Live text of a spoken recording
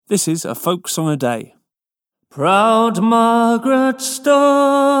This is A Folk Song a Day. Proud Margaret stood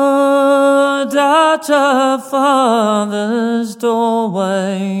at her father's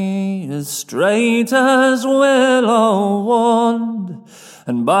doorway, as straight as willow wand,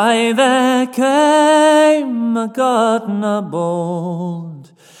 and by there came a gardener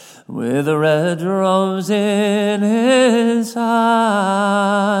bold, with a red rose in his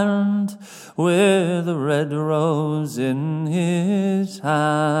hand, with a red rose in his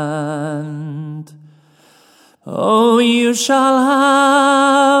hand. Oh, you shall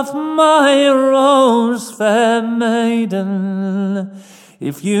have my rose, fair maiden,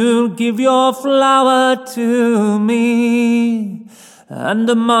 if you give your flower to me, and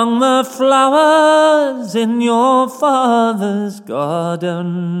among the flowers in your father's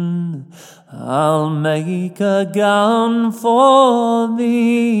garden, I'll make a gown for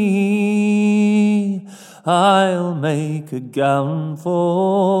thee. I'll make a gown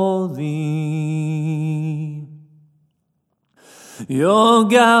for thee. Your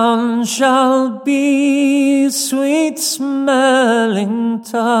gown shall be sweet smelling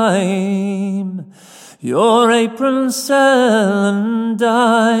thyme, your apron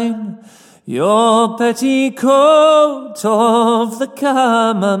celandine, your petticoat of the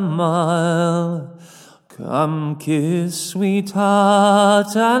chamomile. Come kiss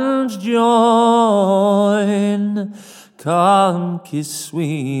sweetheart and join. Come kiss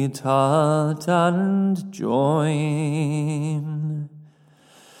sweetheart and join.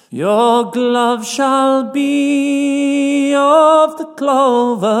 Your glove shall be of the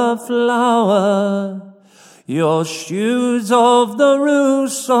clover flower, your shoes of the rue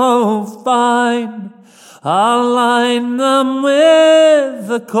so fine. I'll line them with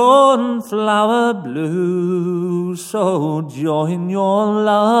the cornflower blue, so join your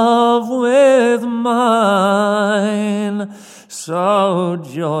love with mine. So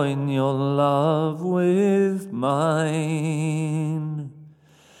join your love with mine.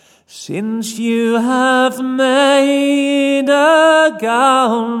 Since you have made a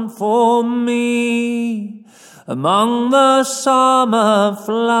gown for me among the summer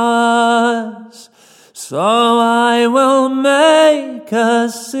flowers, so I will make a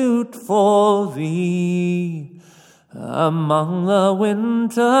suit for thee among the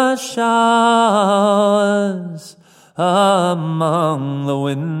winter showers, among the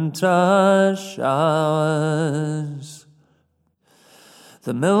winter showers.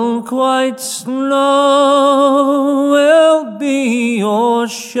 The milk-white snow will be your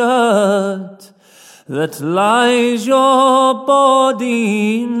shirt that lies your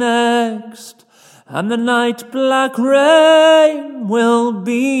body next, and the night black rain will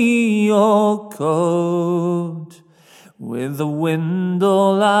be your coat, with the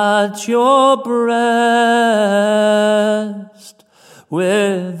windle at your breast,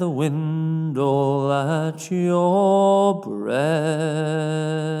 with the windle at your breast.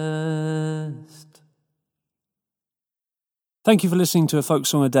 Thank you for listening to A Folk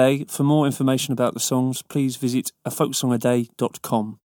Song a Day. For more information about the songs, please visit afolksongaday.com.